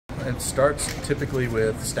It starts typically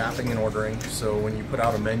with staffing and ordering. So when you put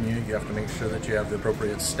out a menu, you have to make sure that you have the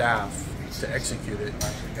appropriate staff to execute it.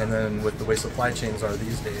 And then with the way supply chains are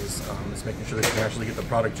these days, it's making sure that you can actually get the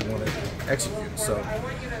product you want to execute. So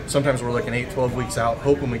sometimes we're looking 8-12 weeks out,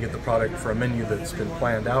 hoping we get the product for a menu that's been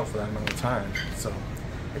planned out for that amount of time. So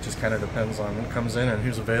it just kind of depends on what comes in and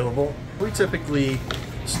who's available. We typically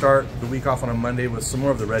start the week off on a Monday with some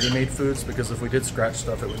more of the ready-made foods, because if we did scratch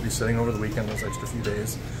stuff, it would be sitting over the weekend those extra few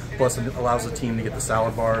days. Plus it allows the team to get the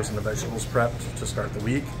salad bars and the vegetables prepped to start the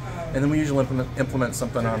week. And then we usually implement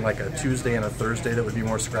something on like a Tuesday and a Thursday that would be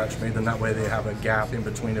more scratch made, then that way they have a gap in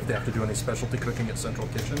between if they have to do any specialty cooking at Central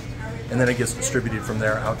Kitchen. And then it gets distributed from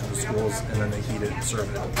there out to the schools, and then they heat it and serve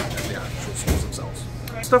it at the actual schools themselves.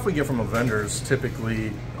 Stuff we get from the vendors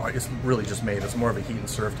typically is really just made. It's more of a heat and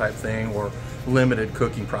serve type thing, or limited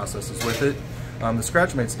cooking processes with it. The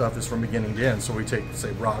scratch made stuff is from beginning to end. So we take,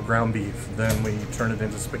 say, raw ground beef, then we turn it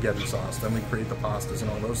into spaghetti sauce, then we create the pastas and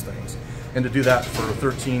all those things. And to do that for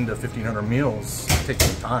 1,300 to 1,500 meals takes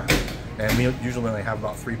some time. And we usually only have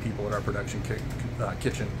about 3 people at our production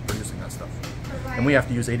kitchen producing that stuff. And we have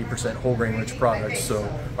to use 80% whole grain rich products. So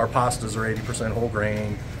our pastas are 80% whole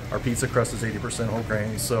grain. Our pizza crust is 80% whole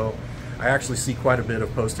grain. So I actually see quite a bit of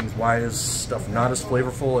postings. Why is stuff not as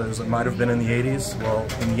flavorful as it might have been in the 80s? Well,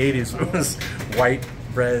 in the 80s it was white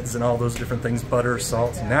breads and all those different things, butter,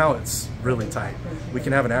 salt. Now it's really tight. We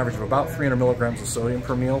can have an average of about 300 milligrams of sodium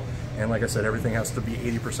per meal. And like I said, everything has to be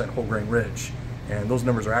 80% whole grain rich. And those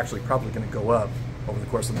numbers are actually probably going to go up over the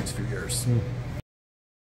course of the next few years.